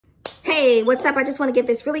Hey, what's up? I just want to give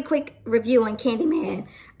this really quick review on Candyman.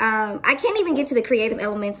 I can't even get to the creative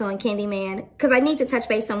elements on Candyman because I need to touch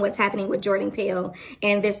base on what's happening with Jordan Peele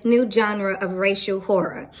and this new genre of racial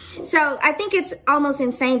horror. So I think it's almost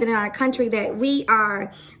insane that in our country that we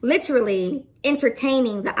are literally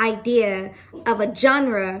entertaining the idea of a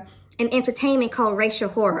genre in entertainment called racial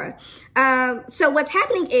horror. So what's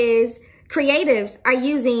happening is creatives are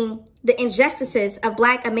using the injustices of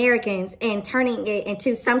Black Americans and turning it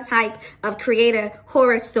into some type of creative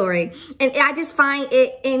horror story. And I just find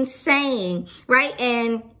it insane, right?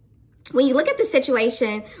 And when you look at the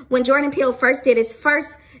situation, when Jordan Peele first did his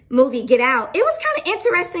first movie, Get Out, it was kind of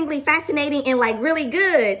interestingly fascinating and like really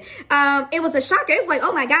good. It was a shocker. It was like,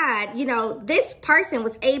 oh my God, you know, this person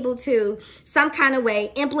was able to some kind of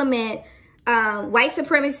way implement white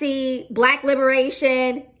supremacy, Black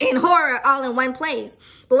liberation, and horror all in one place.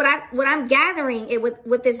 But what I'm gathering it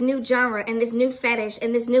with this new genre and this new fetish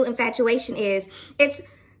and this new infatuation is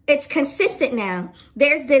it's consistent now.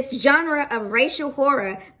 There's this genre of racial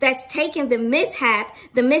horror that's taken the mishap,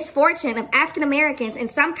 the misfortune of African Americans in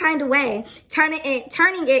some kind of way, turning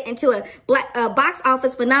it into a box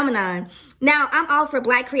office phenomenon. Now, I'm all for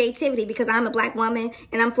Black creativity because I'm a Black woman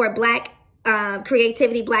and I'm for Black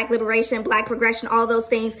creativity, Black liberation, Black progression, all those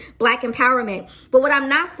things, Black empowerment. But what I'm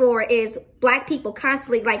not for is Black people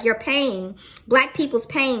constantly, like your pain, Black people's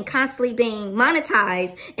pain constantly being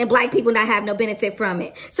monetized and Black people not have no benefit from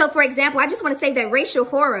it. So for example, I just want to say that racial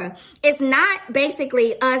horror is not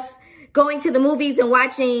basically us going to the movies and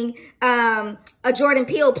watching a Jordan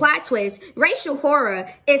Peele plot twist. Racial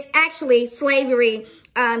horror is actually slavery,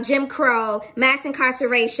 Jim Crow, mass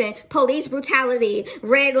incarceration, police brutality,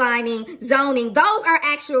 redlining, zoning. Those are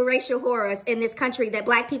actual racial horrors in this country that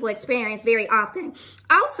Black people experience very often.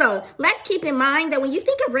 Also, let's keep in mind that when you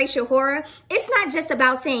think of racial horror, it's not just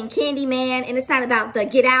about saying Candyman and it's not about the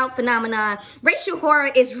Get Out phenomenon. Racial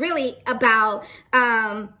horror is really about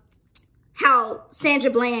how Sandra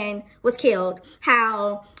Bland was killed,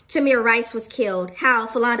 how Tamir Rice was killed, how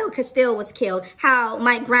Philando Castile was killed, how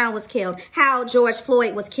Mike Brown was killed, how George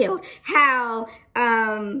Floyd was killed, how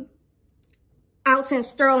Alton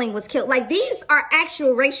Sterling was killed. Like, these are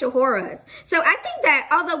actual racial horrors. So I think that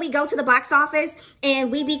although we go to the box office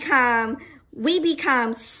and we become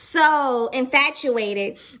so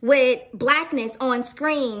infatuated with Blackness on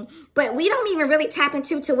screen, but we don't even really tap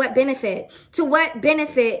into what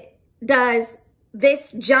benefit does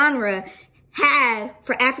this genre have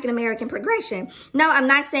for African American progression. No, I'm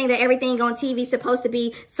not saying that everything on TV is supposed to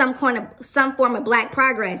be some form of Black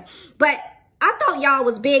progress, but I thought y'all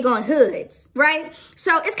was big on hoods, right?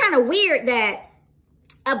 So it's kind of weird that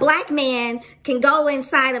a Black man can go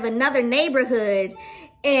inside of another neighborhood,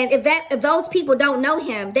 and if those people don't know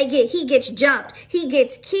him, he gets jumped, he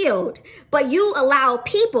gets killed. But you allow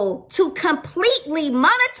people to completely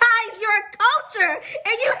monetize your culture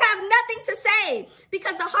and you have nothing to say.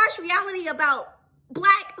 Because the harsh reality about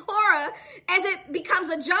Black horror, as it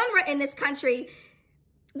becomes a genre in this country,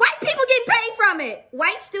 white people get paid from it.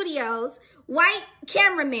 White studios, white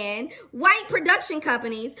cameramen, white production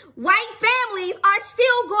companies, white families are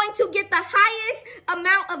still going to get the highest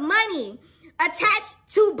amount of money attached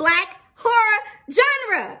to Black horror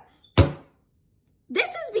genre. This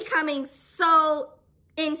is becoming so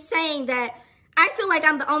insane that I feel like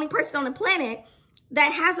I'm the only person on the planet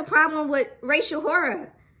that has a problem with racial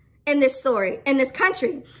horror in this story, in this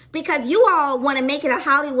country, because you all want to make it a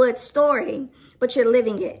Hollywood story, but you're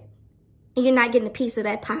living it and you're not getting a piece of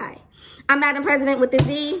that pie. I'm Madam President with the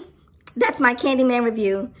Z. That's my Candyman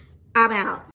review. I'm out.